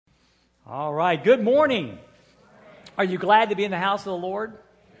All right, good morning. Are you glad to be in the house of the Lord?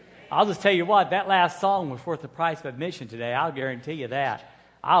 I'll just tell you what, that last song was worth the price of admission today. I'll guarantee you that.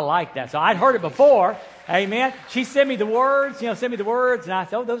 I like that. So I'd heard it before. Amen. She sent me the words, and I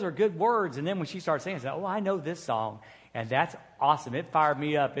said, oh, those are good words. And then when she started singing, I said, oh, I know this song. And that's awesome. It fired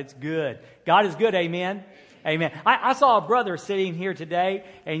me up. It's good. God is good. Amen. Amen. I saw a brother sitting here today,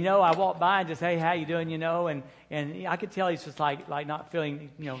 and I walked by and just, hey, how you doing? And I could tell he's just like not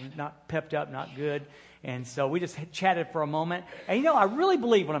feeling, not pepped up, not good. And so we just chatted for a moment. And I really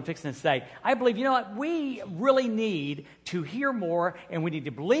believe what I'm fixing to say. I believe, we really need to hear more, and we need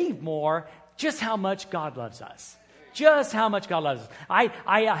to believe more just how much God loves us. Just how much God loves us. I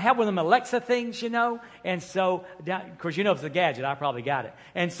have one of them Alexa things, and so, of course, if it's a gadget, I probably got it.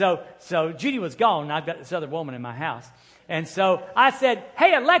 And so Judy was gone, and I've got this other woman in my house. And so I said,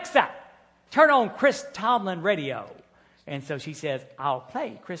 hey, Alexa, turn on Chris Tomlin radio. And so she says, I'll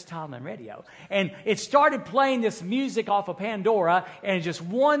play Chris Tomlin radio. And it started playing this music off of Pandora, and just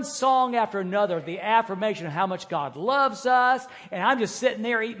one song after another, the affirmation of how much God loves us. And I'm just sitting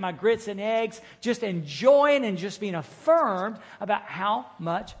there eating my grits and eggs, just enjoying and just being affirmed about how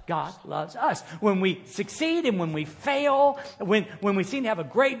much God loves us. When we succeed and when we fail, when we seem to have a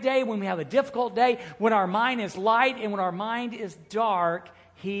great day, when we have a difficult day, when our mind is light and when our mind is dark,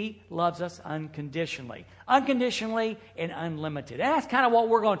 He loves us unconditionally. Unconditionally and unlimited. And that's kind of what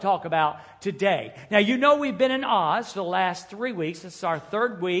we're going to talk about today. Now, we've been in Oz for the last 3 weeks. This is our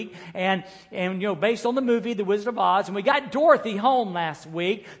third week. And based on the movie, The Wizard of Oz. And we got Dorothy home last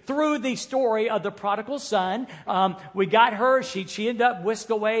week through the story of the prodigal son. We got her. She ended up whisked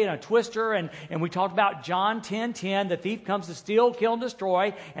away in a twister. And we talked about John 10:10. The thief comes to steal, kill, and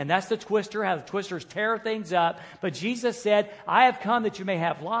destroy. And that's the twister, how the twisters tear things up. But Jesus said, I have come that you may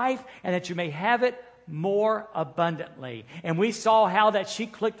have life and that you may have it more abundantly. And we saw how that she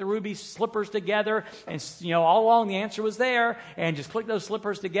clicked the ruby slippers together, and all along the answer was there, and just click those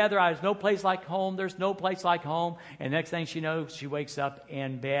slippers together. There's no place like home. There's no place like home. And next thing she knows, she wakes up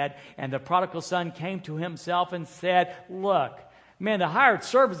in bed, and the prodigal son came to himself and said, look, man, the hired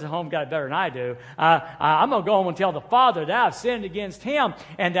servants at home got it better than I do. I'm going to go home and tell the father that I've sinned against him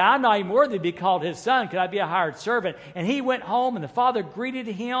and that I'm not even worthy to be called his son. Could I be a hired servant? And he went home, and the father greeted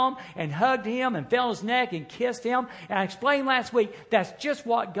him and hugged him and fell on his neck and kissed him. And I explained last week, that's just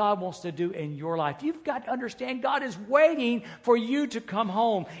what God wants to do in your life. You've got to understand God is waiting for you to come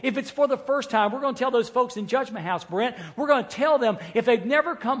home. If it's for the first time, we're going to tell those folks in Judgment House, Brent, we're going to tell them if they've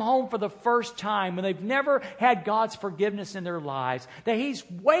never come home for the first time, when they've never had God's forgiveness in their lives, that He's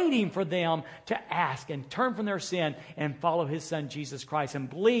waiting for them to ask and turn from their sin and follow His Son Jesus Christ and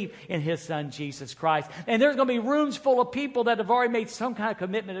believe in His Son Jesus Christ. And there's going to be rooms full of people that have already made some kind of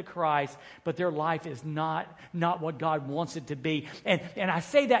commitment to Christ, but their life is not what God wants it to be. And I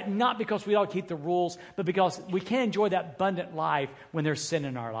say that not because we don't keep the rules, but because we can't enjoy that abundant life when there's sin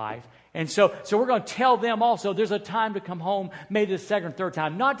in our life. And so we're going to tell them also there's a time to come home, maybe the second or third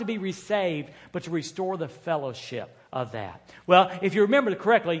time, not to be resaved, but to restore the fellowship of that. Well, if you remember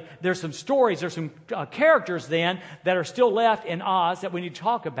correctly, there's some stories, there's some characters then that are still left in Oz that we need to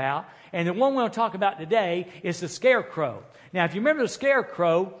talk about. And the one we're going to talk about today is the Scarecrow. Now, if you remember the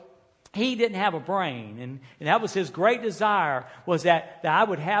Scarecrow, he didn't have a brain, and that was his great desire, was that I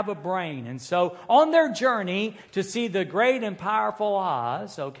would have a brain. And so on their journey to see the great and powerful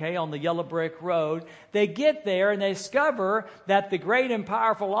Oz, on the yellow brick road, they get there and they discover that the great and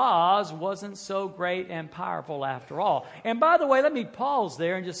powerful Oz wasn't so great and powerful after all. And by the way, let me pause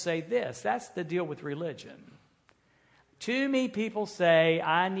there and just say this. That's the deal with religion. Too many people say,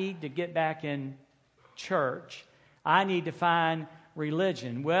 I need to get back in church. I need to find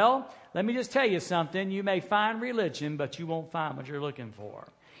religion. Well, let me just tell you something. You may find religion, but you won't find what you're looking for.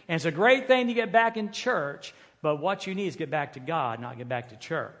 And it's a great thing to get back in church, but what you need is get back to God, not get back to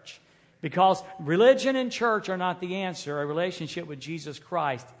church. Because religion and church are not the answer. A relationship with Jesus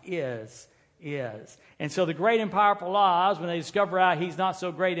Christ is. And so the great and powerful Oz, when they discover out he's not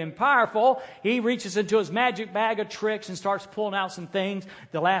so great and powerful, he reaches into his magic bag of tricks and starts pulling out some things.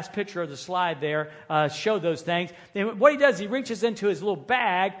 The last picture of the slide there showed those things. And what he does, he reaches into his little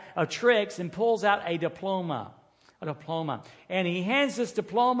bag of tricks and pulls out a diploma. And he hands this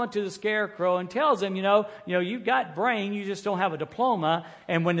diploma to the Scarecrow and tells him, you've got brain, you just don't have a diploma.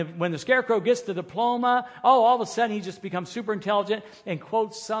 And when the Scarecrow gets the diploma, all of a sudden he just becomes super intelligent and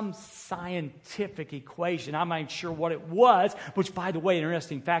quotes some scientific equation. I'm not sure what it was, which, by the way, an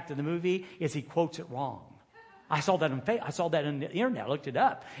interesting fact of the movie is he quotes it wrong. I saw that on the internet. I looked it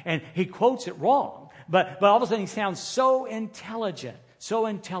up, and he quotes it wrong. But all of a sudden he sounds so intelligent.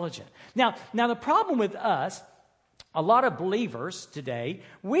 Now the problem with us a lot of believers today,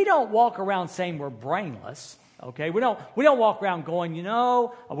 we don't walk around saying we're brainless. Okay, we don't walk around going, I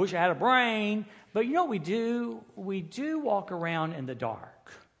wish I had a brain. But you know what we do? We do walk around in the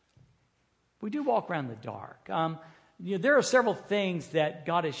dark. We do walk around in the dark. There are several things that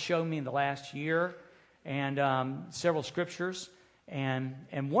God has shown me in the last year, and several scriptures.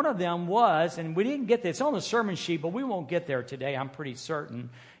 And one of them was, and we didn't get this, it's on the sermon sheet, but we won't get there today, I'm pretty certain,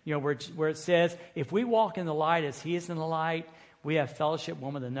 where it says, if we walk in the light as He is in the light, we have fellowship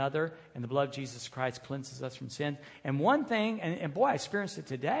one with another, and the blood of Jesus Christ cleanses us from sin. And one thing, and boy, I experienced it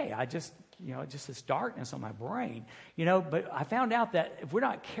today. Just this darkness on my brain. But I found out that if we're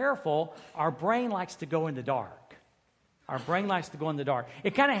not careful, our brain likes to go in the dark. Our brain likes to go in the dark.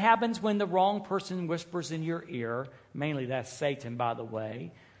 It kind of happens when the wrong person whispers in your ear. Mainly that's Satan, by the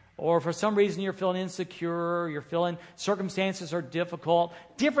way. Or for some reason you're feeling insecure, you're feeling circumstances are difficult.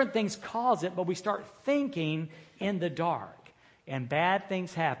 Different things cause it, but we start thinking in the dark. And bad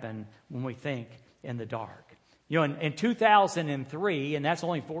things happen when we think in the dark. In 2003, and that's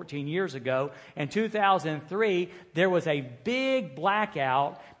only 14 years ago, in 2003, there was a big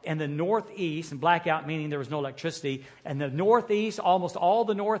blackout in the Northeast, and blackout meaning there was no electricity, and the Northeast, almost all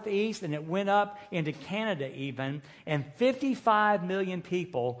the Northeast, and it went up into Canada even, and 55 million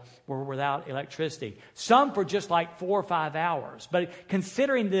people were without electricity. Some for just like 4 or 5 hours. But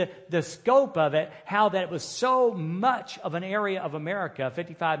considering the scope of it, how that was so much of an area of America,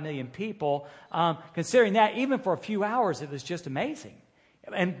 55 million people, considering that, even for a few hours, it was just amazing.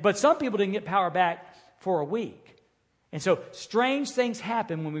 But some people didn't get power back for a week. And so strange things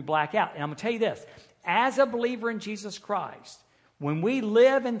happen when we black out. And I'm going to tell you this. As a believer in Jesus Christ, when we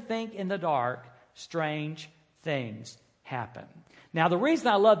live and think in the dark, strange things happen. Now, the reason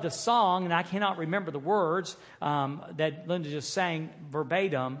I love this song, and I cannot remember the words that Linda just sang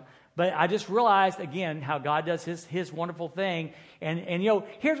verbatim, but I just realized, again, how God does his wonderful thing. And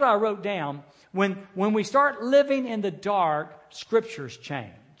here's what I wrote down. When we start living in the dark, scriptures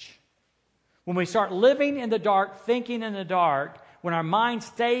change. When we start living in the dark, thinking in the dark, when our mind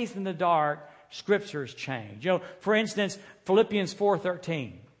stays in the dark, scriptures change. For instance, Philippians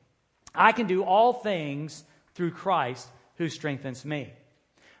 4:13. I can do all things through Christ who strengthens me.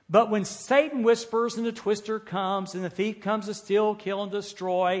 But when Satan whispers and the twister comes and the thief comes to steal, kill, and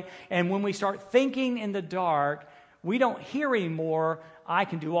destroy, and when we start thinking in the dark, we don't hear anymore, I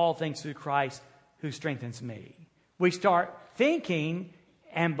can do all things through Christ who strengthens me. We start thinking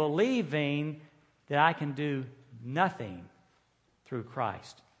and believing that I can do nothing through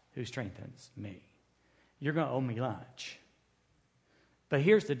Christ who strengthens me. You're going to owe me lunch. But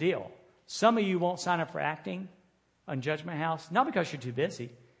here's the deal. Some of you won't sign up for acting on Judgment House, not because you're too busy.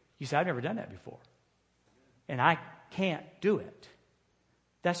 You say, I've never done that before. And I can't do it.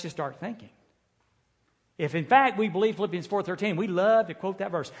 That's just dark thinking. If in fact we believe Philippians 4:13, we love to quote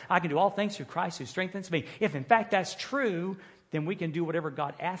that verse, I can do all things through Christ who strengthens me. If in fact that's true, then we can do whatever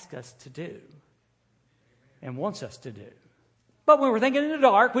God asks us to do and wants us to do. But when we're thinking in the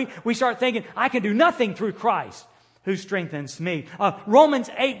dark, we start thinking, I can do nothing through Christ who strengthens me. Romans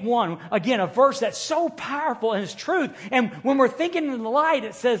 8:1, again, a verse that's so powerful in its truth. And when we're thinking in the light,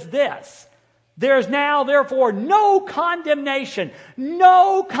 it says this, there is now, therefore, no condemnation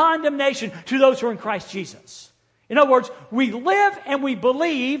to those who are in Christ Jesus. In other words, we live and we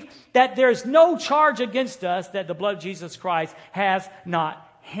believe that there's no charge against us that the blood of Jesus Christ has not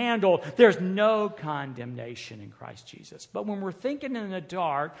handled. There's no condemnation in Christ Jesus. But when we're thinking in the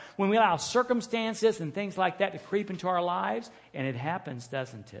dark, when we allow circumstances and things like that to creep into our lives, and it happens,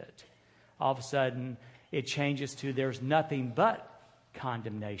 doesn't it? All of a sudden, it changes to there's nothing but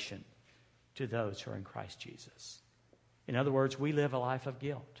condemnation to those who are in Christ Jesus. In other words, we live a life of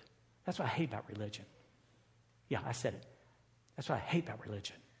guilt. That's what I hate about religion. Yeah, I said it. That's what I hate about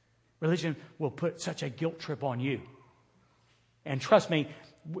religion. Religion will put such a guilt trip on you. And trust me,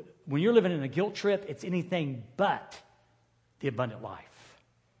 when you're living in a guilt trip, it's anything but the abundant life.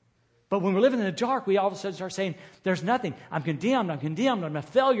 But when we're living in the dark, we all of a sudden start saying, there's nothing. I'm condemned. I'm a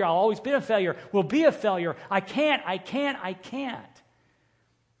failure. I'll always be a failure. Will be a failure. I can't.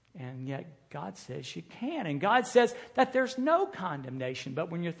 And yet God says you can. And God says that there's no condemnation. But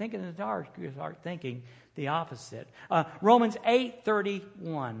when you're thinking in the dark, you start thinking the opposite. Romans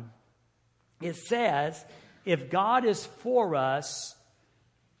 8:31, it says, if God is for us,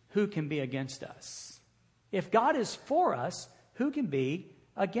 who can be against us? If God is for us, who can be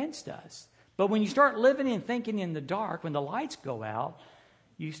against us? But when you start living and thinking in the dark, when the lights go out,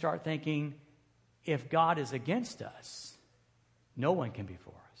 you start thinking, if God is against us, no one can be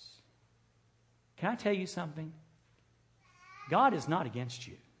for us. Can I tell you something? God is not against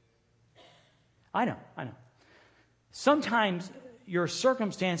you. I know. Sometimes your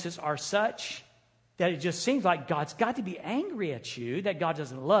circumstances are such that it just seems like God's got to be angry at you, that God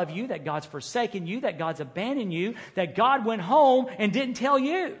doesn't love you, that God's forsaken you, that God's abandoned you, that God went home and didn't tell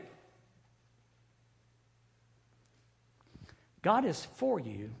you. God is for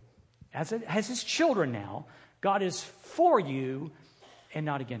you. As His children now, God is for you and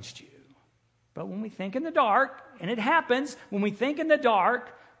not against you. But when we think in the dark, and it happens, when we think in the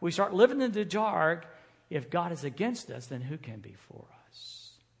dark, we start living in the dark. If God is against us, then who can be for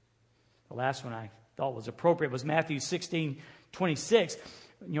us? The last one I thought was appropriate was Matthew 16:26.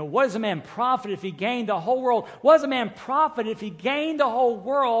 What does a man profit if he gained the whole world? What does a man profit if he gained the whole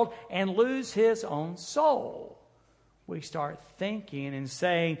world and lose his own soul? We start thinking and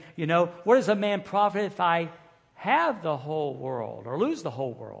saying, what does a man profit if I have the whole world or lose the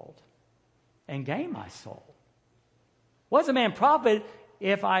whole world and gain my soul? What does a man profit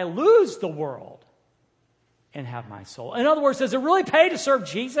if I lose the world and have my soul? In other words, does it really pay to serve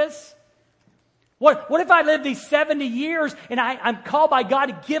Jesus? What if I live these 70 years and I'm called by God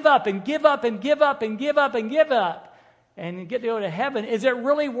to give up and give up and give up and give up and give up and get to go to heaven? Is it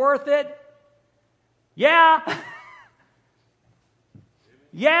really worth it? Yeah.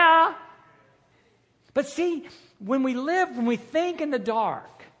 Yeah. But see, when we think in the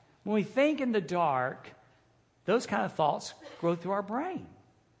dark, those kind of thoughts grow through our brain.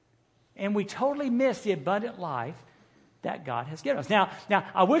 And we totally miss the abundant life that God has given us. Now,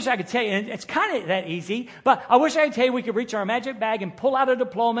 I wish I could tell you, and it's kind of that easy, but I wish I could tell you we could reach our magic bag and pull out a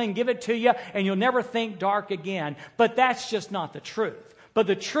diploma and give it to you, and you'll never think dark again. But that's just not the truth. But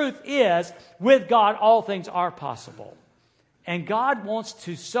the truth is, with God, all things are possible. And God wants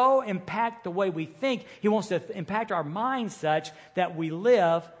to so impact the way we think. He wants to impact our minds such that we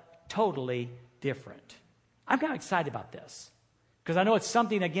live totally different. I'm kind of excited about this because I know it's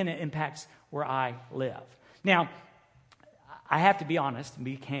something, again, that impacts where I live. Now, I have to be honest and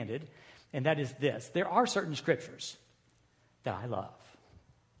be candid, and that is this. There are certain scriptures that I love.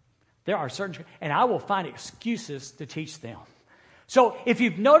 There are certain, and I will find excuses to teach them. So if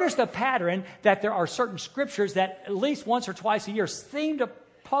you've noticed a pattern that there are certain scriptures that at least once or twice a year seem to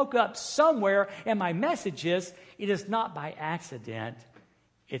poke up somewhere in my messages, it is not by accident.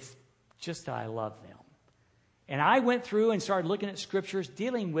 It's just that I love them. And I went through and started looking at scriptures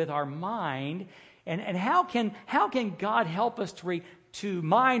dealing with our mind. And how can God help us to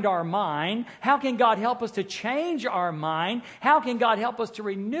mind our mind? How can God help us to change our mind? How can God help us to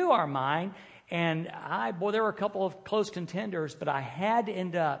renew our mind? And there were a couple of close contenders, but I had to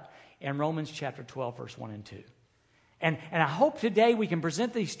end up in Romans chapter 12, verse 1 and 2. And I hope today we can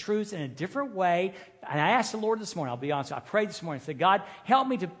present these truths in a different way. And I asked the Lord this morning, I'll be honest, I prayed this morning, I said, God, help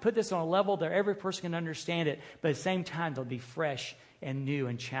me to put this on a level that every person can understand it, but at the same time, they'll be fresh and new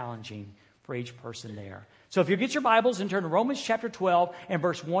and challenging for each person there. So if you get your Bibles and turn to Romans chapter 12 and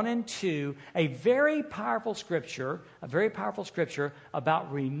verse 1 and 2, a very powerful scripture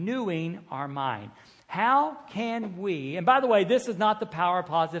about renewing our mind. How can we, and by the way, this is not the power of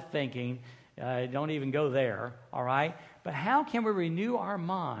positive thinking. Don't even go there, all right? But how can we renew our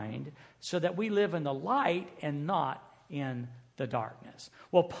mind so that we live in the light and not in the darkness?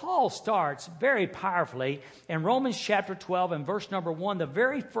 Well, Paul starts very powerfully in Romans chapter 12 and verse number 1, the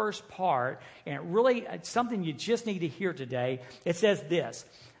very first part, and it's something you just need to hear today. It says this,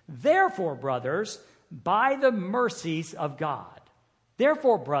 therefore, brothers, by the mercies of God.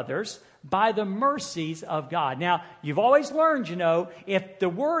 Therefore, brothers, by the mercies of God. Now, you've always learned, if the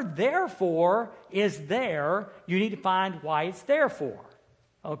word therefore is there, you need to find why it's there for.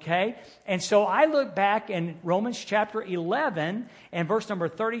 Okay? And so I look back in Romans chapter 11 and verse number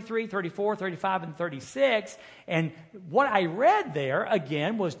 33, 34, 35, and 36. And what I read there,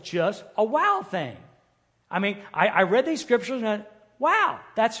 again, was just a wow thing. I mean, I read these scriptures and went, wow,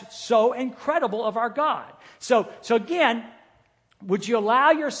 that's so incredible of our God. So again, would you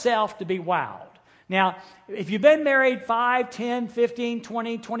allow yourself to be wowed? Now, if you've been married 5, 10, 15,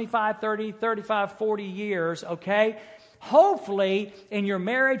 20, 25, 30, 35, 40 years, okay, hopefully in your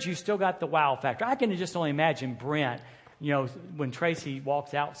marriage you still got the wow factor. I can just only imagine Brent, when Tracy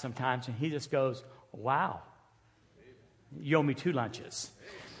walks out sometimes and he just goes, wow, you owe me 2 lunches.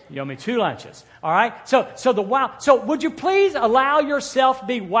 You owe me 2 lunches. All right? So the wow. So would you please allow yourself to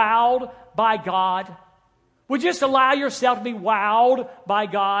be wowed by God? Would you just allow yourself to be wowed by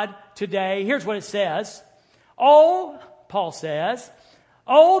God today? Here's what it says. Paul says,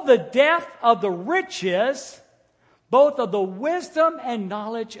 the depth of the riches, both of the wisdom and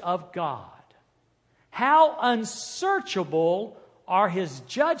knowledge of God. How unsearchable are His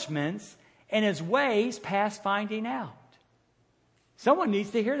judgments and His ways past finding out. Someone needs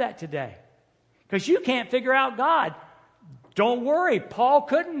to hear that today. Because you can't figure out God. Don't worry. Paul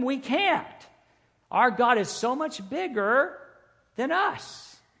couldn't. We can't. Our God is so much bigger than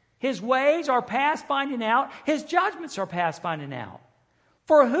us. His ways are past finding out. His judgments are past finding out.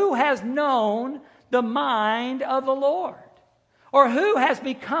 For who has known the mind of the Lord? Or who has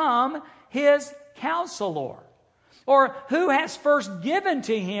become his counselor? Or who has first given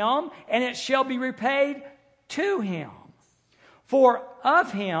to him, and it shall be repaid to him? For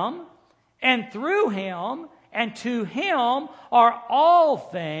of him, and through him, and to him are all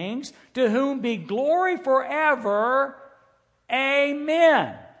things, to whom be glory forever.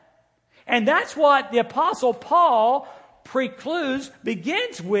 Amen. And that's what the Apostle Paul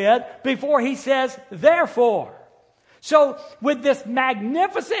begins with before he says, therefore. So with this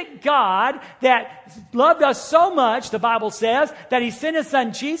magnificent God that loved us so much, the Bible says, that he sent his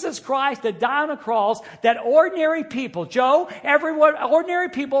son Jesus Christ to die on a cross, that ordinary people, ordinary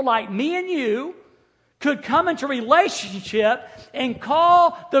people like me and you, could come into relationship and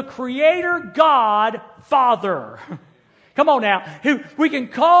call the Creator God Father. Come on now. We can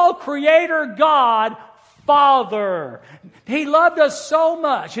call Creator God Father. He loved us so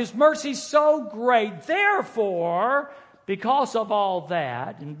much. His mercy is so great. Therefore, because of all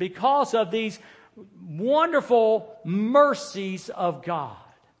that, and because of these wonderful mercies of God.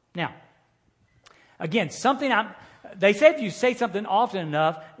 Now, again, they say if you say something often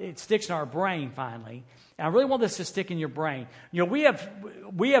enough, it sticks in our brain finally. And I really want this to stick in your brain. You know,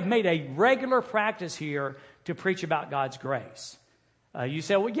 we have made a regular practice here to preach about God's grace. You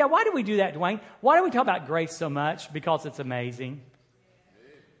say, well, yeah, why do we do that, Dwayne? Why do we talk about grace so much? Because it's amazing.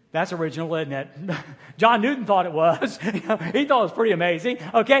 That's original, isn't it? John Newton thought it was. He thought it was pretty amazing.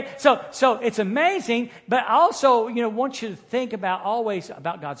 Okay, so it's amazing, but also, want you to think always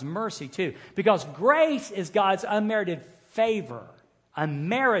about God's mercy too, because grace is God's unmerited favor,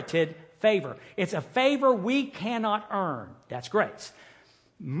 unmerited favor. It's a favor we cannot earn. That's grace.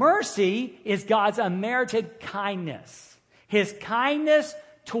 Mercy is God's unmerited kindness. His kindness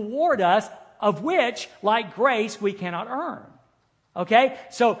toward us, of which, like grace, we cannot earn. Okay?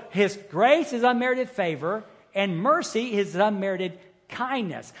 So his grace is unmerited favor, and mercy is unmerited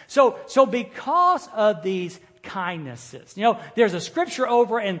kindness. So because of these kindnesses, there's a scripture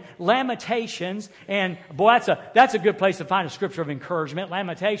over in Lamentations, and boy, that's a good place to find a scripture of encouragement.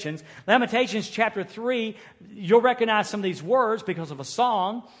 Lamentations chapter 3. You'll recognize some of these words because of a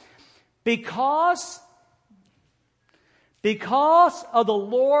song. Because of the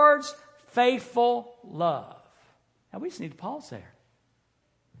Lord's faithful love. Now we just need to pause there.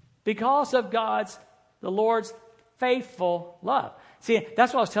 Because of the Lord's faithful love. See,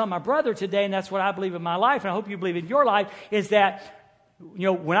 that's what I was telling my brother today, and that's what I believe in my life, and I hope you believe in your life, is that,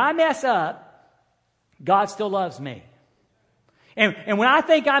 when I mess up, God still loves me. And when I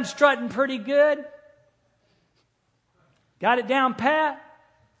think I'm strutting pretty good, got it down pat,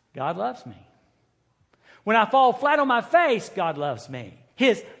 God loves me. When I fall flat on my face, God loves me.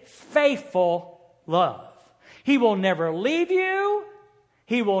 His faithful love. He will never leave you.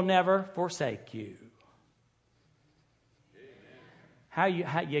 He will never forsake you. How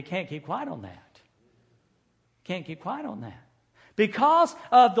you can't keep quiet on that. Can't keep quiet on that. Because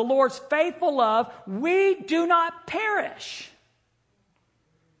of the Lord's faithful love, we do not perish.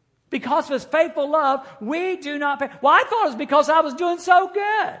 Because of His faithful love, we do not perish. Well, I thought it was because I was doing so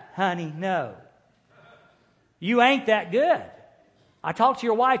good. Honey, no. You ain't that good. I talked to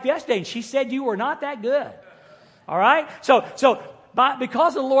your wife yesterday, and she said you were not that good. All right? So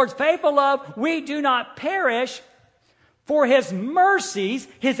because of the Lord's faithful love, we do not perish, for His mercies,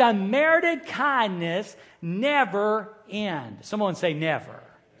 His unmerited kindness, never end. Someone say never.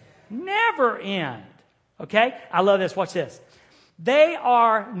 Never end. Okay? I love this. Watch this. They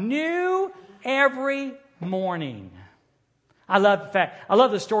are new every morning. I love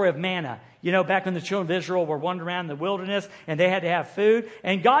the story of manna. Back when the children of Israel were wandering around in the wilderness and they had to have food,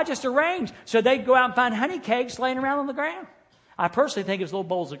 and God just arranged so they'd go out and find honey cakes laying around on the ground. I personally think it was little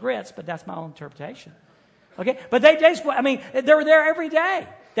bowls of grits, but that's my own interpretation. Okay, but they were there every day.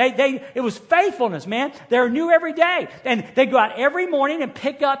 It was faithfulness, man. They're new every day, and they go out every morning and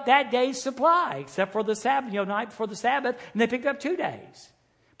pick up that day's supply, except for the Sabbath, night before the Sabbath, and they picked up 2 days.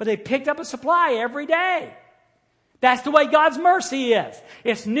 But they picked up a supply every day. That's the way God's mercy is.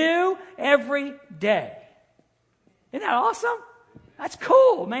 It's new every day. Isn't that awesome? That's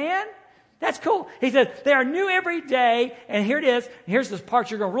cool, man. That's cool. He says, they are new every day. And here it is. Here's this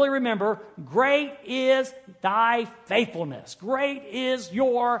part you're going to really remember. Great is thy faithfulness. Great is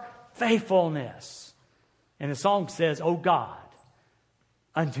your faithfulness. And the song says, O God,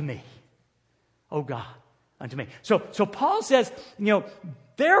 unto me. O God, unto me. So Paul says,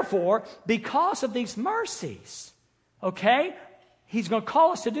 Therefore, because of these mercies, okay, He's going to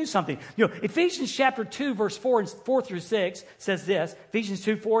call us to do something. You know, Ephesians chapter 2, verse 4 through 6 says this. Ephesians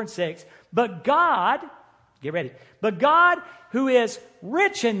 2, 4 and 6. But God, get ready. But God, who is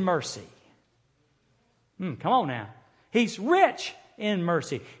rich in mercy. Come on now. He's rich in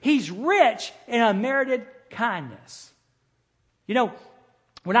mercy. He's rich in unmerited kindness. You know,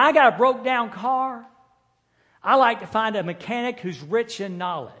 when I got a broke down car, I like to find a mechanic who's rich in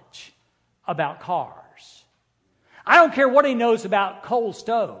knowledge about cars. I don't care what he knows about coal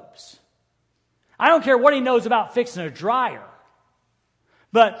stoves. I don't care what he knows about fixing a dryer.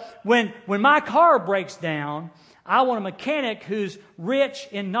 But when my car breaks down, I want a mechanic who's rich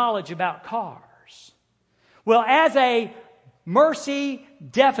in knowledge about cars. Well, as a mercy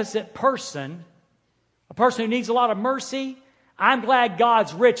deficit person, a person who needs a lot of mercy, I'm glad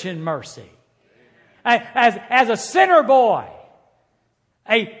God's rich in mercy. As a sinner boy,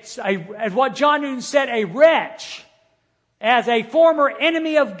 as what John Newton said, a wretch, as a former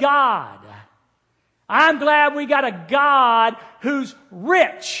enemy of God, I'm glad we got a God who's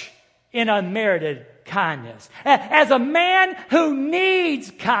rich in unmerited kindness. As a man who needs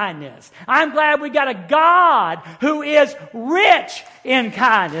kindness, I'm glad we got a God who is rich in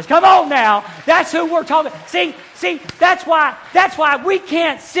kindness. Come on now. That's who we're talking. See, that's why we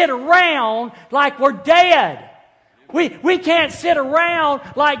can't sit around like we're dead. We can't sit around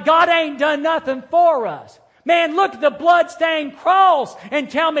like God ain't done nothing for us. Man, look at the blood-stained cross and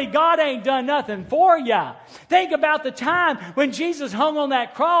tell me God ain't done nothing for you. Think about the time when Jesus hung on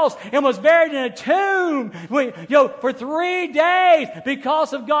that cross and was buried in a tomb for 3 days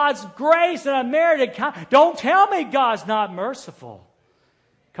because of God's grace and unmerited kindness. Don't tell me God's not merciful,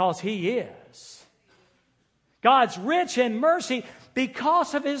 because He is. God's rich in mercy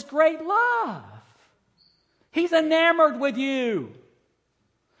because of His great love. He's enamored with you.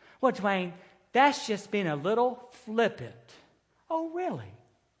 Well, Dwayne, that's just been a little flippant. Oh, really?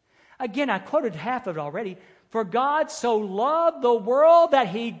 Again, I quoted half of it already. For God so loved the world that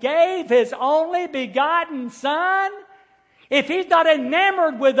He gave His only begotten Son. If He's not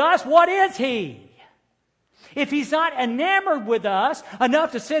enamored with us, what is He? If He's not enamored with us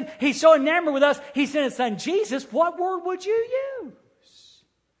enough to send, He's so enamored with us, He sent His Son Jesus, what word would you use?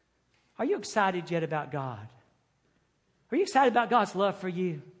 Are you excited yet about God? Are you excited about God's love for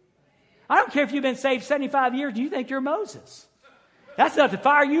you? I don't care if you've been saved 75 years and you think you're Moses. That's enough to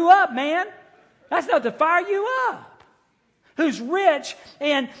fire you up, man. That's enough to fire you up. Who's rich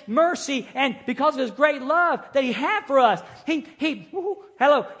in mercy and because of His great love that He had for us. He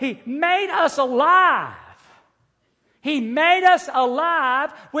made us alive. He made us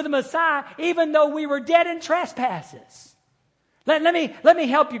alive with the Messiah even though we were dead in trespasses. Let me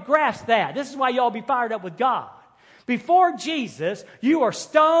help you grasp that. This is why you all be fired up with God. Before Jesus, you are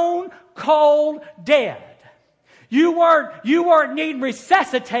stone cold dead. You weren't needing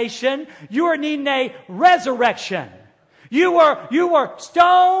resuscitation. You were needing a resurrection. You were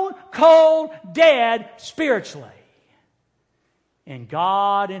stone cold dead spiritually. And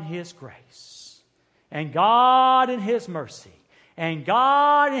God in His grace, and God in His mercy, and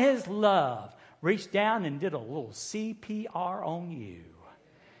God in His love reached down and did a little CPR on you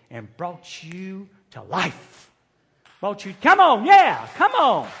and brought you to life. Come on, yeah, come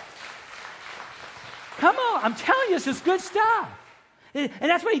on. Come on, I'm telling you, this is good stuff. And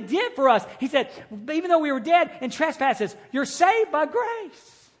that's what He did for us. He said, even though we were dead in trespasses, you're saved by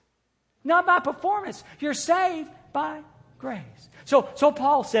grace. Not by performance. You're saved by grace. So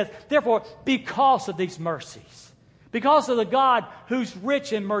Paul says, therefore, because of these mercies, because of the God who's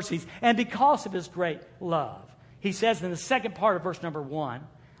rich in mercies, and because of His great love, he says in the second part of verse number 1,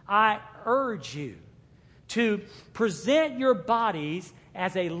 I urge you to present your bodies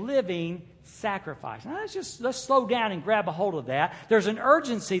as a living sacrifice. Now let's slow down and grab a hold of that. There's an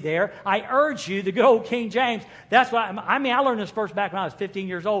urgency there. I urge you, the good old King James. That's why I learned this verse back when I was 15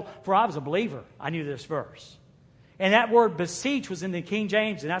 years old, for I was a believer. I knew this verse. And that word beseech was in the King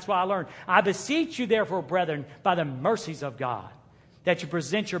James, and that's why I learned. I beseech you, therefore, brethren, by the mercies of God, that you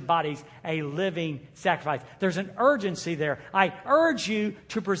present your bodies a living sacrifice. There's an urgency there. I urge you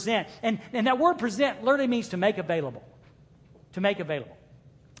to present. And that word present literally means to make available. To make available.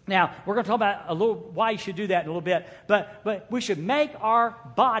 Now, we're going to talk about a little why you should do that in a little bit. But we should make our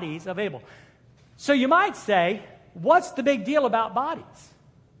bodies available. So you might say, what's the big deal about bodies?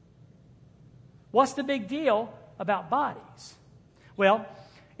 What's the big deal about bodies? Well,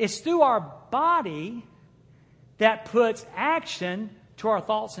 it's through our body that puts action to our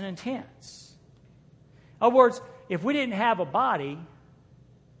thoughts and intents. In other words, if we didn't have a body,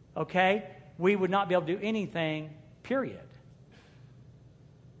 okay, we would not be able to do anything, period.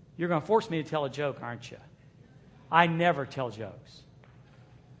 You're going to force me to tell a joke, aren't you? I never tell jokes.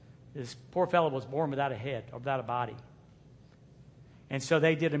 This poor fellow was born without a head or without a body. And so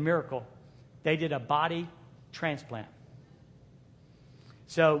they did a miracle. They did a body transplant.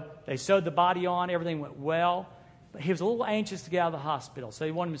 So they sewed the body on. Everything went well. But he was a little anxious to get out of the hospital. So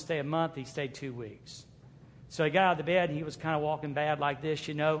they wanted him to stay a month. He stayed 2 weeks. So he got out of the bed. And he was kind of walking bad like this,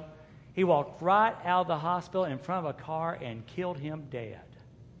 you know. He walked right out of the hospital in front of a car and killed him dead.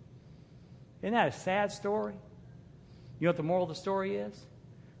 Isn't that a sad story? You know what the moral of the story is?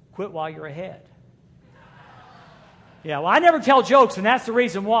 Quit while you're ahead. Yeah, well, I never tell jokes, and that's the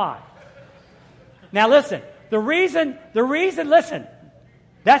reason why. Now listen, the reason, listen,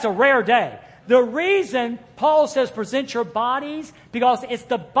 that's a rare day. The reason Paul says present your bodies, because it's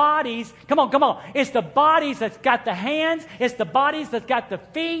the bodies, come on, it's the bodies that's got the hands, it's the bodies that's got the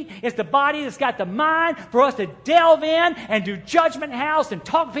feet, it's the body that's got the mind for us to delve in and do judgment house and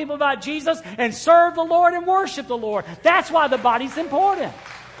talk to people about Jesus and serve the Lord and worship the Lord. That's why the body's important.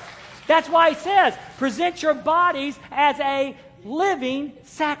 That's why he says, present your bodies as a living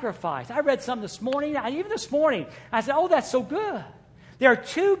sacrifice. I read something this morning, even this morning, I said, oh, that's so good. There are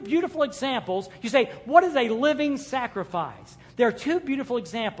two beautiful examples. You say, what is a living sacrifice? There are two beautiful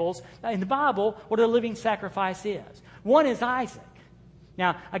examples in the Bible what a living sacrifice is. One is Isaac.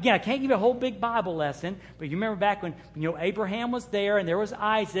 Now, again, I can't give you a whole big Bible lesson, but you remember back when Abraham was there and there was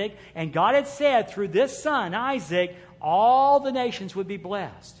Isaac, and God had said through this son, Isaac, all the nations would be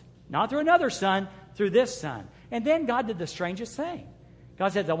blessed. Not through another son, through this son. And then God did the strangest thing.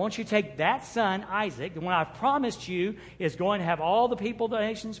 God says, I want you to take that son, Isaac, the one I've promised you is going to have all the people of the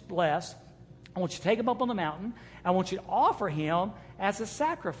nations blessed. I want you to take him up on the mountain. I want you to offer him as a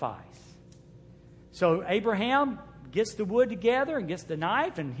sacrifice. So Abraham gets the wood together and gets the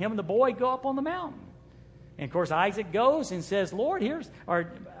knife, and him and the boy go up on the mountain. And of course, Isaac goes and says, Lord,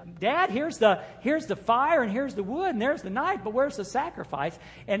 Dad, here's the fire and here's the wood and there's the knife, but where's the sacrifice?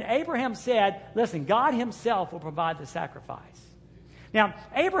 And Abraham said, listen, God himself will provide the sacrifice. Now,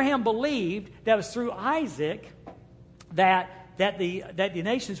 Abraham believed that it was through Isaac that the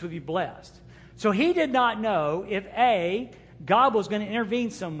nations would be blessed. So he did not know if A, God was going to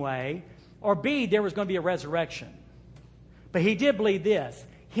intervene some way, or B, there was going to be a resurrection. But he did believe this.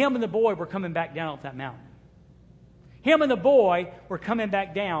 Him and the boy were coming back down off that mountain. Him and the boy were coming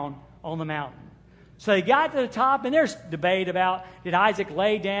back down on the mountain. So they got to the top, and there's debate about, did Isaac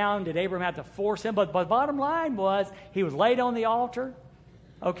lay down? Did Abraham have to force him? But the bottom line was, he was laid on the altar,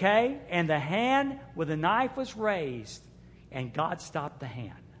 okay? And the hand with the knife was raised, and God stopped the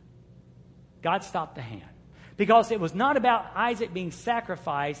hand. God stopped the hand. Because it was not about Isaac being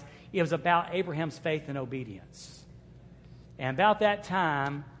sacrificed, it was about Abraham's faith and obedience. And about that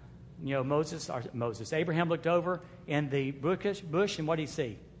time, Abraham looked over in the bush, and what did he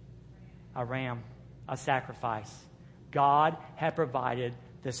see? A ram, a sacrifice. God had provided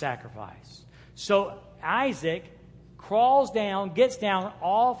the sacrifice. So Isaac crawls down, gets down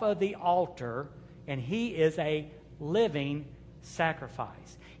off of the altar, and he is a living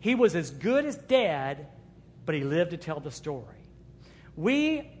sacrifice. He was as good as dead, but he lived to tell the story.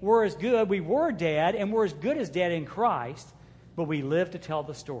 We were dead, and we're as good as dead in Christ, but we live to tell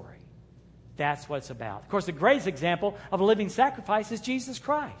the story. That's what it's about. Of course, the greatest example of a living sacrifice is Jesus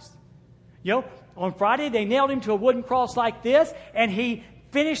Christ. On Friday, they nailed him to a wooden cross like this, and he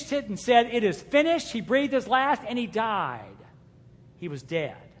finished it and said, it is finished. He breathed his last, and he died. He was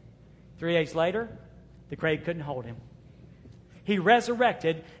dead. 3 days later, the grave couldn't hold him. He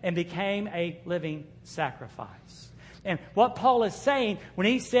resurrected and became a living sacrifice. And what Paul is saying when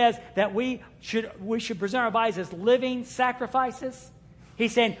he says that we should present our bodies as living sacrifices,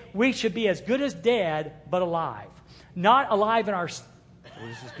 he's saying we should be as good as dead, but alive. Not alive in this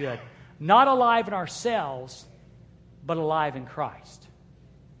is good. Not alive in ourselves, but alive in Christ.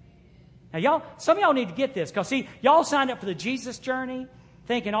 Now, some of y'all need to get this, because see, y'all signed up for the Jesus journey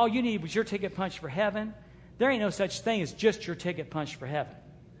thinking all you need was your ticket punched for heaven. There ain't no such thing as just your ticket punched for heaven.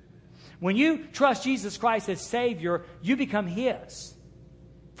 When you trust Jesus Christ as Savior, you become His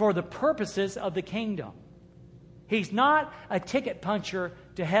for the purposes of the kingdom. He's not a ticket puncher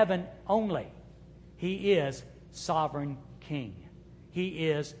to heaven only. He is sovereign King. He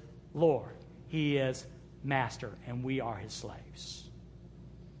is Lord. He is Master, and we are His slaves.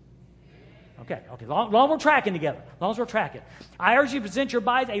 Okay. Long we're tracking together. Long as we're tracking. I urge you to present your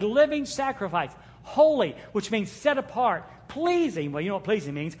bodies a living sacrifice, holy, which means set apart, pleasing. Well, you know what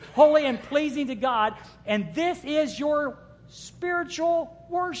pleasing means. Holy and pleasing to God. And this is your spiritual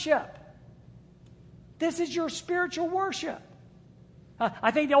worship. This is your spiritual worship.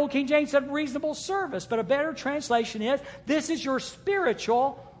 I think the old King James said reasonable service, but a better translation is this is your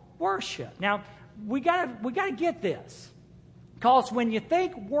spiritual worship. Now, we gotta get this. Because when you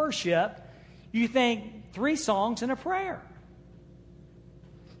think worship, you think 3 songs and a prayer.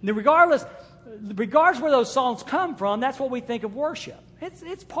 Now, regardless where those songs come from, that's what we think of worship.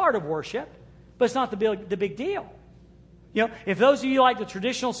 It's part of worship, but it's not the big deal. You know, if those of you like the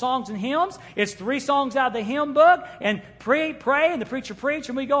traditional songs and hymns, it's 3 songs out of the hymn book, and pray, and the preacher preach,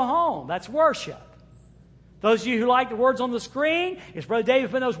 and we go home. That's worship. Those of you who like the words on the screen, it's Brother David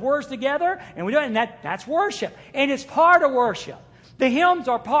putting those words together, and we do it, and that's worship. And it's part of worship. The hymns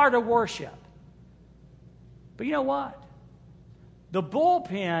are part of worship. But you know what? The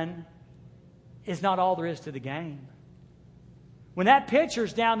bullpen is not all there is to the game. When that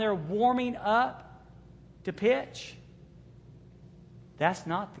pitcher's down there warming up to pitch, that's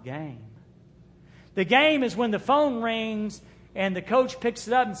not the game. The game is when the phone rings and the coach picks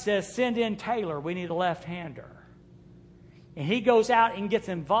it up and says, "Send in Taylor, we need a left-hander." And he goes out and gets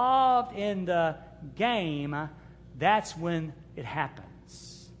involved in the game. That's when it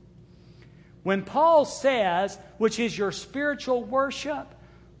happens. When Paul says, which is your spiritual worship,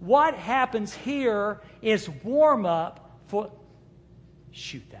 what happens here is warm-up for...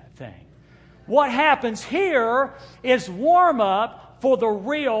 Shoot that thing. What happens here is warm-up for the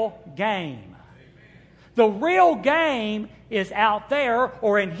real game. The real game is out there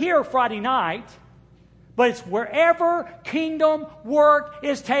or in here Friday night, but it's wherever kingdom work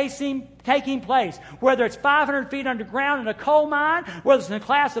is taking place. Whether it's 500 feet underground in a coal mine, whether it's in a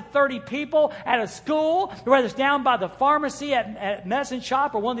class of 30 people at a school, whether it's down by the pharmacy at Medicine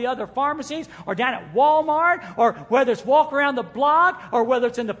Shop or one of the other pharmacies, or down at Walmart, or whether it's walking around the block, or whether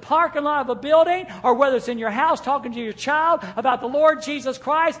it's in the parking lot of a building, or whether it's in your house talking to your child about the Lord Jesus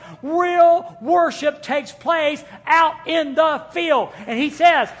Christ, real worship takes place out in the field. And he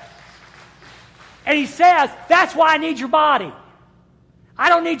says, that's why I need your body. I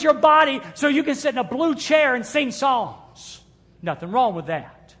don't need your body so you can sit in a blue chair and sing songs. Nothing wrong with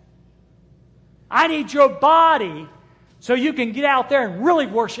that. I need your body so you can get out there and really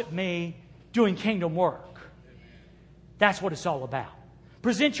worship me doing kingdom work. That's what it's all about.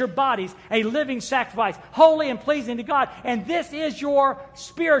 Present your bodies a living sacrifice, holy and pleasing to God. And this is your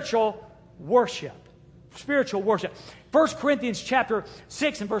spiritual worship. Spiritual worship. 1 Corinthians chapter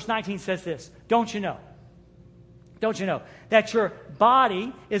 6 and verse 19 says this. Don't you know that your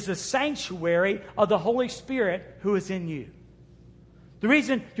body is the sanctuary of the Holy Spirit who is in you? The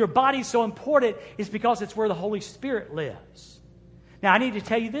reason your body is so important is because it's where the Holy Spirit lives. Now, I need to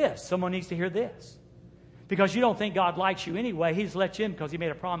tell you this. Someone needs to hear this. Because you don't think God likes you anyway. He just let you in because He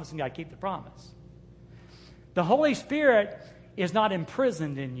made a promise and you got to keep the promise. The Holy Spirit is not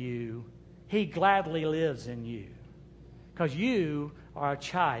imprisoned in you. He gladly lives in you. Because you are a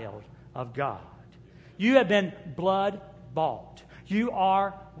child of God. You have been blood bought. You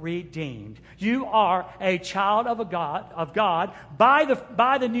are redeemed. You are a child of God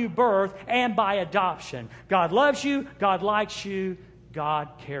by the new birth and by adoption. God loves you. God likes you. God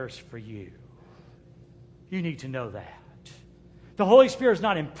cares for you. You need to know that. The Holy Spirit is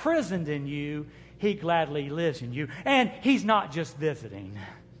not imprisoned in you. He gladly lives in you. And He's not just visiting.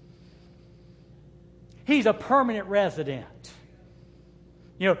 He's a permanent resident.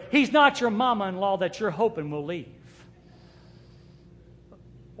 You know, He's not your mama-in-law that you're hoping will leave.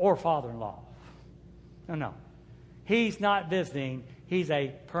 Or father-in-law. No. He's not visiting. He's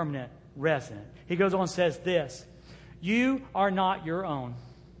a permanent resident. He goes on and says this. You are not your own.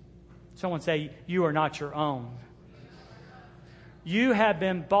 Someone say, you are not your own. You have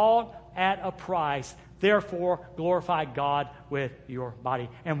been bought at a price. Therefore, glorify God with your body.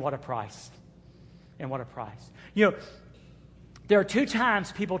 And what a price. And what a price. You know, there are 2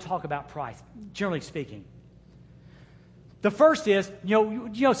 times people talk about price, generally speaking. The first is, you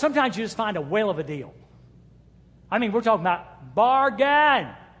know, sometimes you just find a whale of a deal. I mean, we're talking about bargain.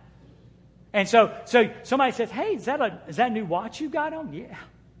 And so somebody says, hey, is that a new watch you got on?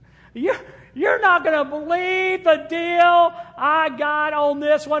 Yeah. You're not going to believe the deal I got on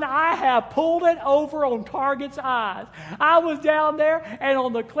this one. I have pulled it over on Target's eyes. I was down there, and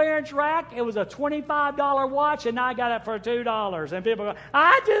on the clearance rack, it was a $25 watch, and I got it for $2. And people go,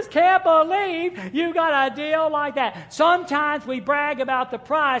 I just can't believe you got a deal like that. Sometimes we brag about the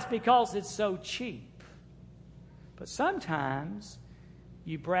price because it's so cheap. But sometimes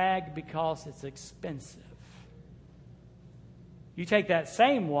you brag because it's expensive. You take that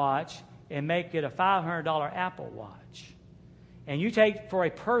same watch and make it a $500 Apple Watch. And you take for a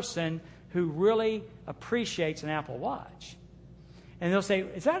person who really appreciates an Apple Watch. And they'll say,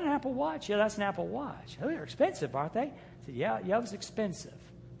 is that an Apple Watch? Yeah, that's an Apple Watch. Oh, they're expensive, aren't they? I said, yeah, it was expensive.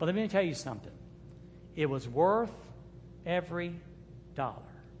 But let me tell you something. It was worth every dollar.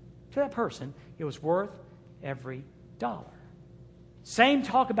 To that person, it was worth every dollar. Same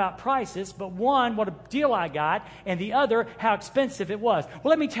talk about prices, but one, what a deal I got, and the other, how expensive it was.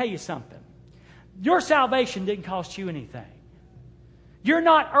 Well, let me tell you something. Your salvation didn't cost you anything. You're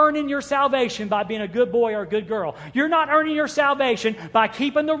not earning your salvation by being a good boy or a good girl. You're not earning your salvation by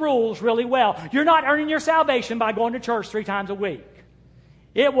keeping the rules really well. You're not earning your salvation by going to church 3 times a week.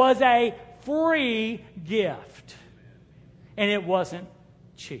 It was a free gift. And it wasn't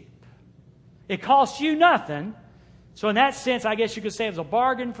cheap. It cost you nothing. So in that sense, I guess you could say it was a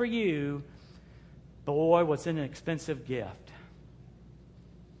bargain for you. Boy, what's an expensive gift.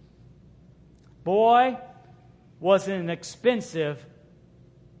 Boy, was it an expensive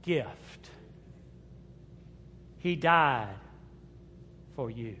gift. He died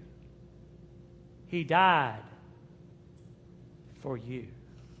for you. He died for you.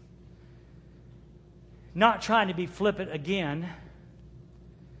 Not trying to be flippant again,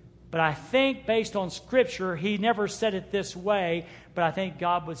 but I think based on Scripture, He never said it this way, but I think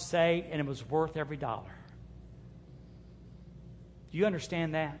God would say, and it was worth every dollar. Do you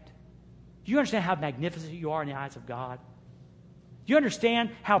understand that? Do you understand how magnificent you are in the eyes of God? Do you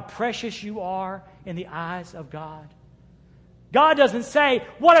understand how precious you are in the eyes of God? God doesn't say,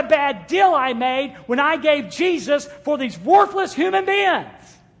 what a bad deal I made when I gave Jesus for these worthless human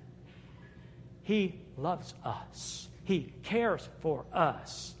beings. He loves us. He cares for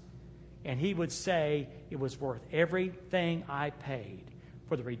us. And He would say it was worth everything I paid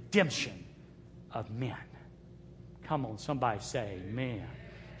for the redemption of men. Come on, somebody say amen.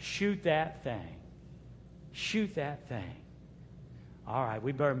 Shoot that thing. Shoot that thing. All right,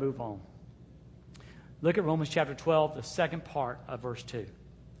 we better move on. Look at Romans chapter 12, the second part of verse 2.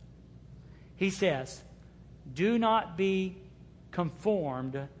 He says, do not be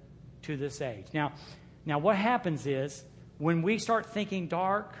conformed to this age. Now what happens is, when we start thinking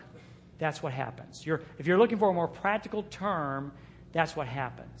dark, that's what happens. If you're looking for a more practical term, that's what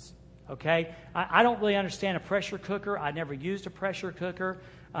happens. Okay? I don't really understand a pressure cooker. I never used a pressure cooker,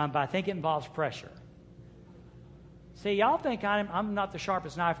 but I think it involves pressure. See, y'all think I'm not the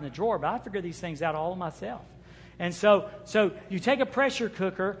sharpest knife in the drawer, but I figure these things out all myself. And so you take a pressure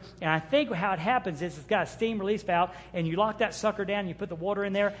cooker, and I think how it happens is it's got a steam release valve, and you lock that sucker down, and you put the water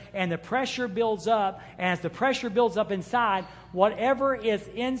in there, and the pressure builds up. And as the pressure builds up inside, whatever is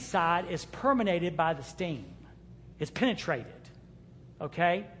inside is permeated by the steam. It's penetrated.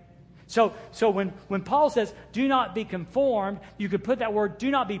 Okay? So when Paul says, do not be conformed, you could put that word,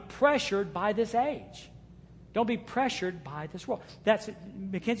 do not be pressured by this age. Don't be pressured by this world.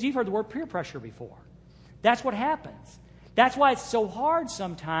 Mackenzie, you've heard the word peer pressure before. That's what happens. That's why it's so hard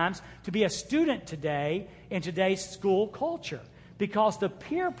sometimes to be a student today in today's school culture, because the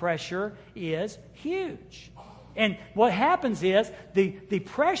peer pressure is huge. And what happens is the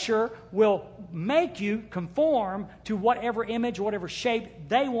pressure will make you conform to whatever image or whatever shape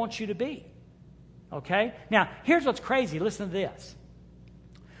they want you to be. Okay? Now, here's what's crazy. Listen to this.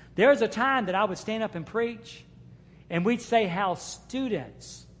 There's a time that I would stand up and preach, and we'd say how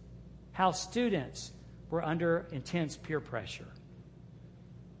students were under intense peer pressure.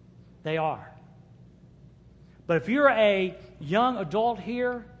 They are. But if you're a young adult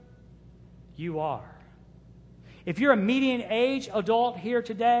here, you are. If you're a median age adult here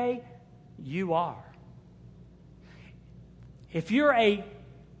today, you are. If you're a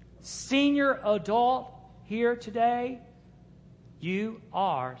senior adult here today, you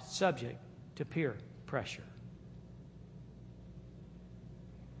are subject to peer pressure.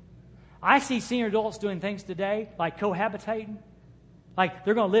 I see senior adults doing things today like cohabitating, like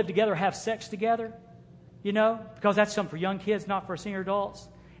they're going to live together, have sex together, because that's something for young kids, not for senior adults.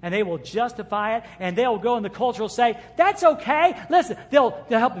 And they will justify it, and they'll go in the culture and say, that's okay. Listen, they'll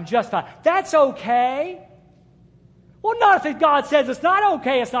help them justify it. That's okay. Well, not if God says it's not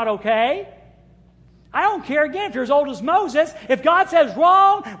okay, it's not okay. I don't care, again, if you're as old as Moses. If God says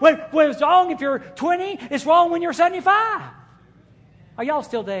wrong, when it's wrong if you're 20, it's wrong when you're 75. Are y'all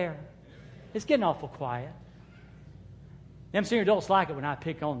still there? It's getting awful quiet. Them senior adults like it when I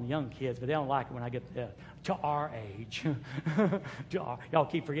pick on the young kids, but they don't like it when I get to our age. Y'all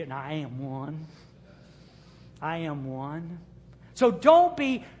keep forgetting I am one. I am one. So don't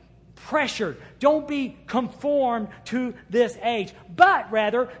be pressured. Don't be conformed to this age, but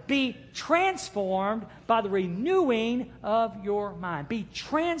rather be transformed by the renewing of your mind. Be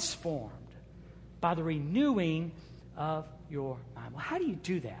transformed by the renewing of your mind. Well, how do you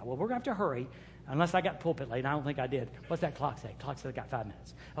do that? Well, we're going to have to hurry, unless I got pulpit late. I don't think I did. What's that clock say? Clock says I got 5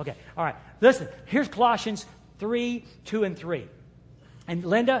 minutes. Okay, all right. Listen, here's Colossians 3, 2, and 3. And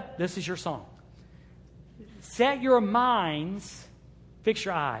Linda, this is your song. Set your minds Fix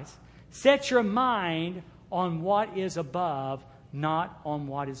your eyes. Set your mind on what is above, not on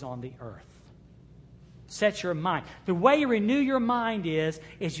what is on the earth. Set your mind. The way you renew your mind is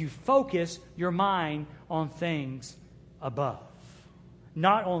you focus your mind on things above,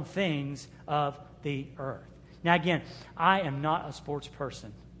 not on things of the earth. Now again, I am not a sports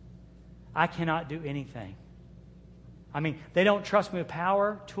person. I cannot do anything. I mean, they don't trust me with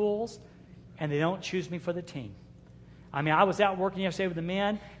power tools, and they don't choose me for the team. I mean, I was out working yesterday with the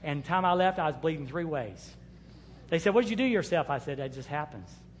men, and the time I left, I was bleeding 3 ways. They said, "What did you do yourself?" I said, "It just happens.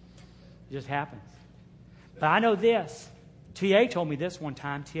 It just happens." But I know this. T.A. told me this one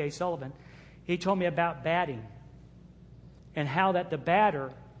time, T.A. Sullivan. He told me about batting and how that the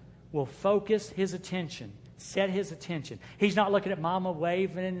batter will focus his attention, set his attention. He's not looking at mama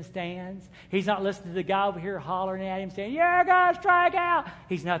waving in the stands. He's not listening to the guy over here hollering at him saying, "Yeah, guys, strike out."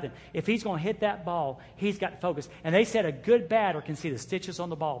 He's nothing. If he's going to hit that ball, he's got to focus. And they said a good batter can see the stitches on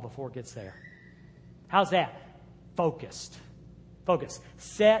the ball before it gets there. How's that? Focused. Focus.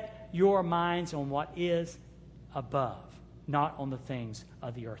 Set your minds on what is above, not on the things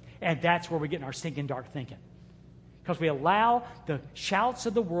of the earth. And that's where we get in our stinking dark thinking. Because we allow the shouts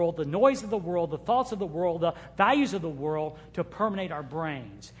of the world, the noise of the world, the thoughts of the world, the values of the world to permeate our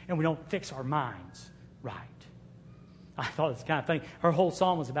brains. And we don't fix our minds right. I thought it was kind of funny. Her whole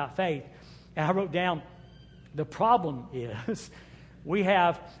psalm was about faith. And I wrote down, the problem is we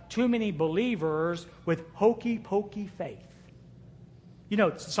have too many believers with hokey-pokey faith. You know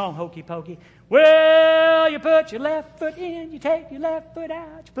the song Hokey Pokey? Well, you put your left foot in, you take your left foot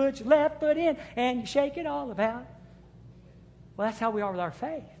out, you put your left foot in, and you shake it all about. Well, that's how we are with our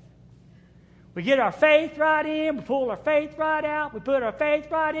faith. We get our faith right in, we pull our faith right out, we put our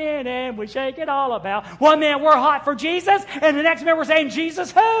faith right in, and we shake it all about. One minute we're hot for Jesus, and the next minute we're saying,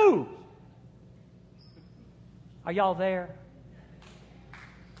 "Jesus who?" Are y'all there?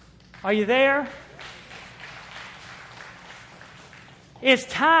 Are you there? It's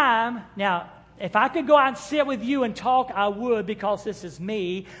time. Now, if I could go out and sit with you and talk, I would, because this is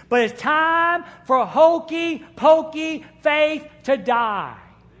me. But it's time for hokey-pokey faith to die.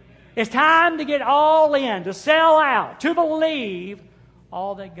 It's time to get all in, to sell out, to believe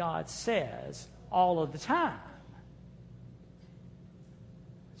all that God says all of the time.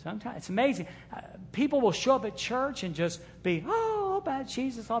 Sometimes it's amazing. People will show up at church and just be, all about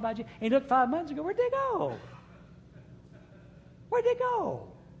Jesus, all about Jesus. And you look 5 months ago, where'd they go? Where'd they go?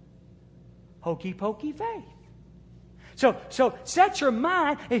 Hokey-pokey faith. So set your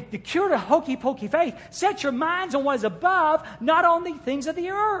mind, the cure to hokey-pokey faith, set your minds on what is above, not on the things of the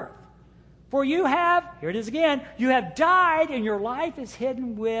earth. For you have, here it is again, you have died and your life is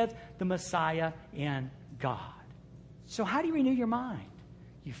hidden with the Messiah in God. So how do you renew your mind?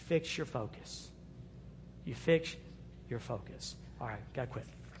 You fix your focus. You fix your focus. All right, got to quit.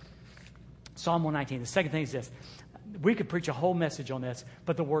 Psalm 119. The second thing is this. We could preach a whole message on this,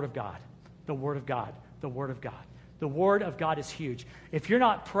 but the Word of God. The Word of God. The Word of God. The Word of God is huge. If you're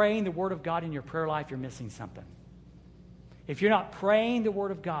not praying the Word of God in your prayer life, you're missing something. If you're not praying the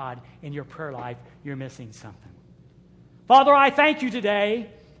Word of God in your prayer life, you're missing something. Father, I thank you today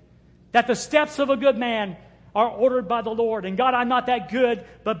that the steps of a good man are ordered by the Lord. And God, I'm not that good,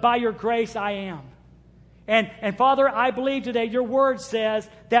 but by your grace I am. And Father, I believe today your word says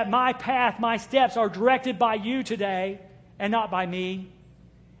that my path, my steps are directed by you today and not by me.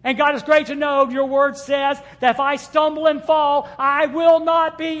 And God, it's great to know your word says that if I stumble and fall, I will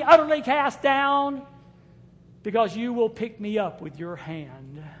not be utterly cast down because you will pick me up with your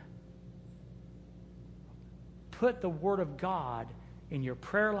hand. Put the Word of God in your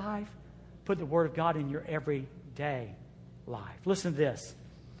prayer life. Put the Word of God in your everyday life. Listen to this.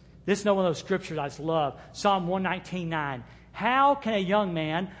 This is one of those scriptures I just love. Psalm 119:9. How can a young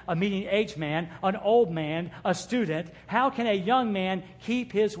man, a medium-aged man, an old man, a student, how can a young man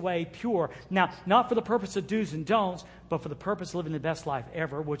keep his way pure? Now, not for the purpose of do's and don'ts, but for the purpose of living the best life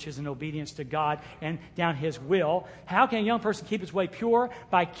ever, which is in obedience to God and down His will. How can a young person keep his way pure?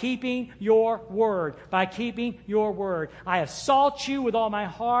 By keeping your word. By keeping your word. I have sought you with all my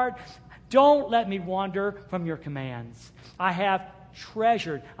heart. Don't let me wander from your commands. I have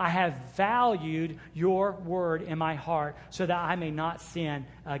treasured, I have valued your word in my heart so that I may not sin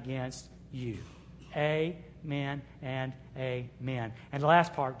against you. Amen and amen. And the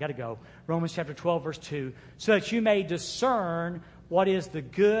last part, got to go. Romans chapter 12, verse 2. So that you may discern what is the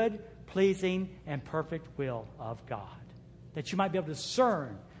good, pleasing, and perfect will of God. That you might be able to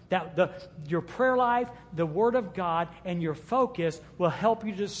discern that your prayer life, the Word of God, and your focus will help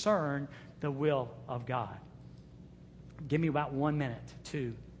you discern the will of God. Give me about 1 minute,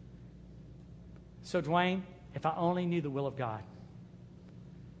 2. So, Dwayne, if I only knew the will of God,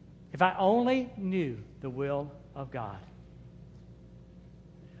 If I only knew the will of God.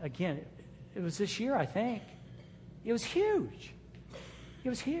 Again, it was this year, I think. It was huge. It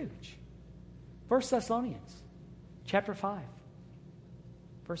was huge. 1 Thessalonians chapter 5,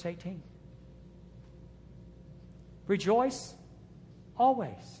 verse 18. Rejoice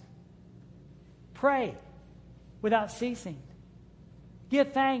always. Pray without ceasing.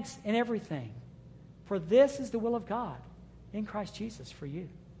 Give thanks in everything. For this is the will of God in Christ Jesus for you.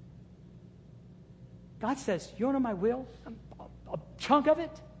 God says, you want to know my will? A chunk of it?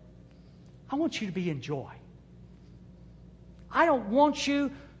 I want you to be in joy. I don't want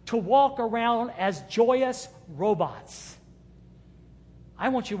you to walk around as joyous robots. I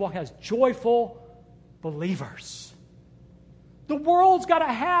want you to walk as joyful believers. The world's got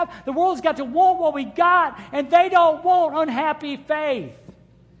to want what we got, and they don't want unhappy faith.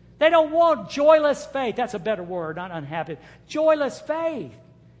 They don't want joyless faith. That's a better word, not unhappy. Joyless faith.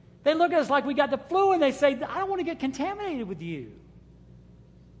 They look at us like we got the flu, and they say, I don't want to get contaminated with you.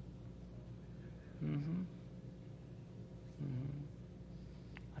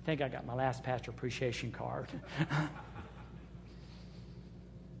 I think I got my last pastor appreciation card.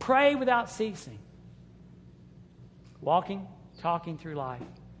 Pray without ceasing. Walking, talking through life.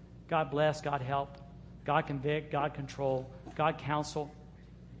 God bless, God help, God convict, God control, God counsel,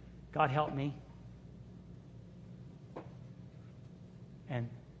 God help me. And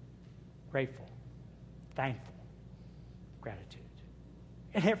grateful, thankful, gratitude.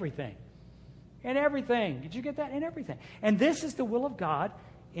 In everything. In everything. Did you get that? In everything. And this is the will of God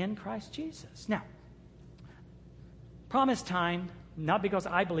in Christ Jesus. Now, promise time, not because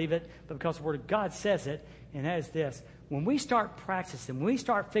I believe it, but because the Word of God says it, and that is this. When we start practicing, when we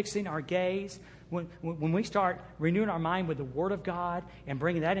start fixing our gaze, when we start renewing our mind with the Word of God and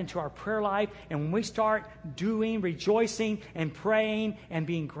bringing that into our prayer life, and when we start doing, rejoicing, and praying, and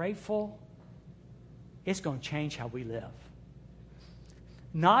being grateful, it's going to change how we live.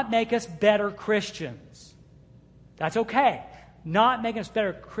 Not make us better Christians. That's okay. Not make us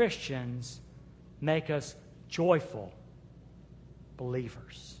better Christians, make us joyful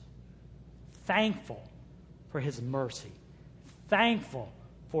believers. Thankful for His mercy. Thankful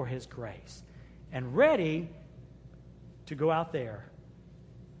for His grace. And ready to go out there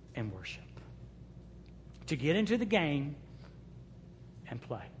and worship. To get into the game and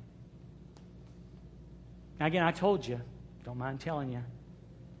play. Now again, I told you, don't mind telling you,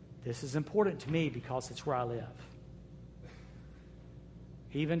 this is important to me because it's where I live.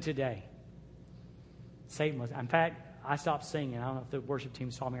 Even today, Satan was, in fact, I stopped singing. I don't know if the worship team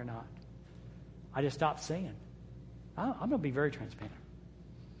saw me or not. I just stopped singing. I'm going to be very transparent.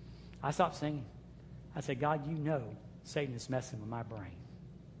 I stopped singing. I said, God, you know Satan is messing with my brain.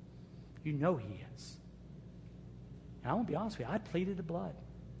 You know he is. And I want to be honest with you. I pleaded the blood.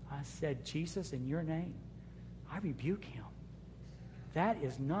 I said, Jesus, in your name, I rebuke him. That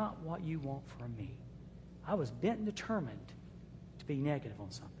is not what you want from me. I was bent and determined to be negative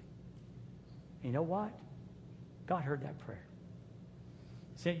on something. And you know what? God heard that prayer.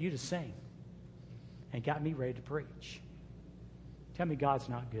 Sent you to sing. And got me ready to preach. Tell me God's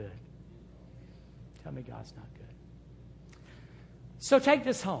not good. Tell me God's not good. So take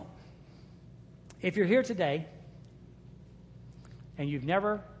this home. If you're here today and you've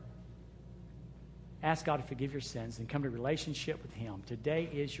never asked God to forgive your sins and come to a relationship with Him, today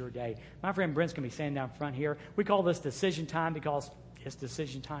is your day. My friend Brent's going to be standing down front here. We call this decision time because it's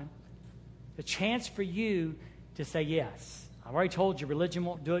decision time. The chance for you to say yes. I've already told you religion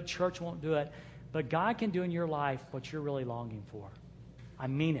won't do it, church won't do it, but God can do in your life what you're really longing for. I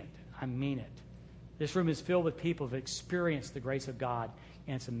mean it. I mean it. This room is filled with people who have experienced the grace of God,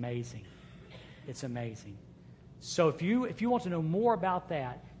 and it's amazing. It's amazing. So if you want to know more about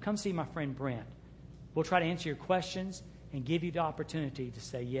that, come see my friend Brent. We'll try to answer your questions and give you the opportunity to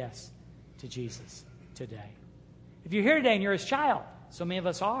say yes to Jesus today. If you're here today and you're His child, so many of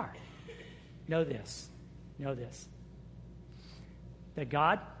us are, know this. Know this. That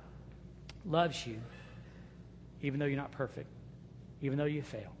God loves you even though you're not perfect, even though you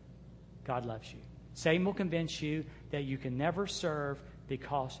fail. God loves you. Satan will convince you that you can never serve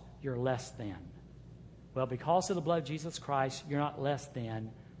because you're less than. Well, because of the blood of Jesus Christ, you're not less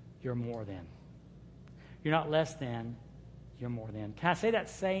than, you're more than. You're not less than, you're more than. Can I say that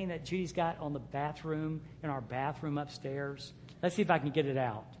saying that Judy's got on the bathroom, in our bathroom upstairs? Let's see if I can get it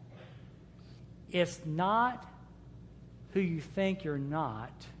out. It's not who you think you're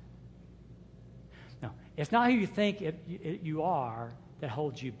not. No, it's not who you think you are that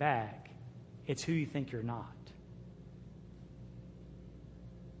holds you back. It's who you think you're not.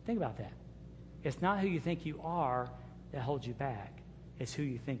 Think about that. It's not who you think you are that holds you back. is who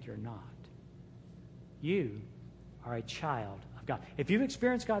you think you're not. You are a child of God. If you've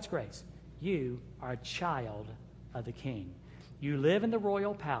experienced God's grace, you are a child of the King. You live in the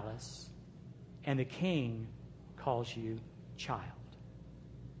royal palace, and the King calls you child.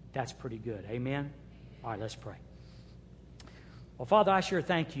 That's pretty good. Amen? All right, let's pray. Well, Father, I sure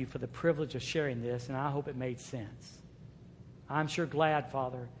thank you for the privilege of sharing this, and I hope it made sense. I'm sure glad,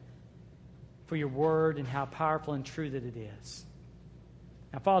 Father, for your word and how powerful and true that it is.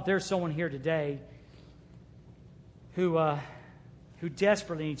 Now, Father, there's someone here today who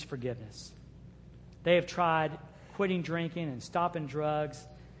desperately needs forgiveness. They have tried quitting drinking and stopping drugs.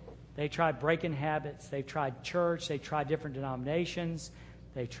 They tried breaking habits. They've tried church. They've tried different denominations.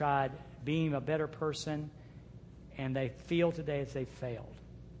 They've tried being a better person. And they feel today as they've failed.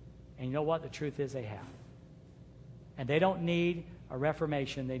 And you know what? The truth is they have. And they don't need a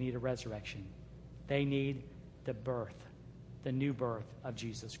reformation. They need a resurrection. They need the birth, the new birth of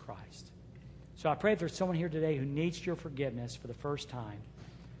Jesus Christ. So I pray if there's someone here today who needs your forgiveness for the first time,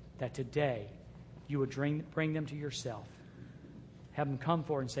 that today you would bring them to yourself. Have them come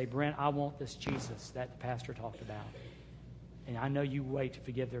forward and say, Brent, I want this Jesus that the pastor talked about. And I know you wait to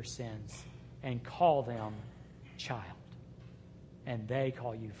forgive their sins and call them child. And they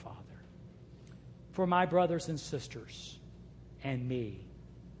call you Father. For my brothers and sisters and me,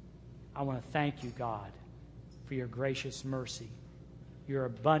 I want to thank you, God, for your gracious mercy, your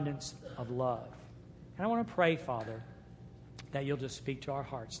abundance of love. And I want to pray, Father, that you'll just speak to our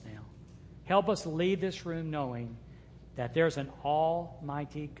hearts now. Help us leave this room knowing that there's an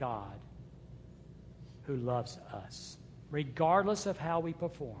almighty God who loves us. Regardless of how we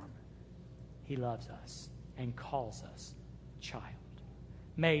perform, he loves us and calls us child.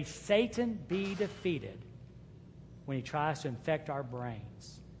 May Satan be defeated when he tries to infect our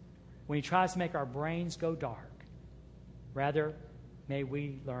brains, when he tries to make our brains go dark. Rather, may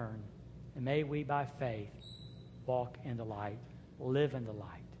we learn, and may we by faith walk in the light, live in the light.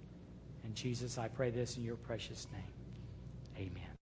 And Jesus, I pray this in your precious name. Amen.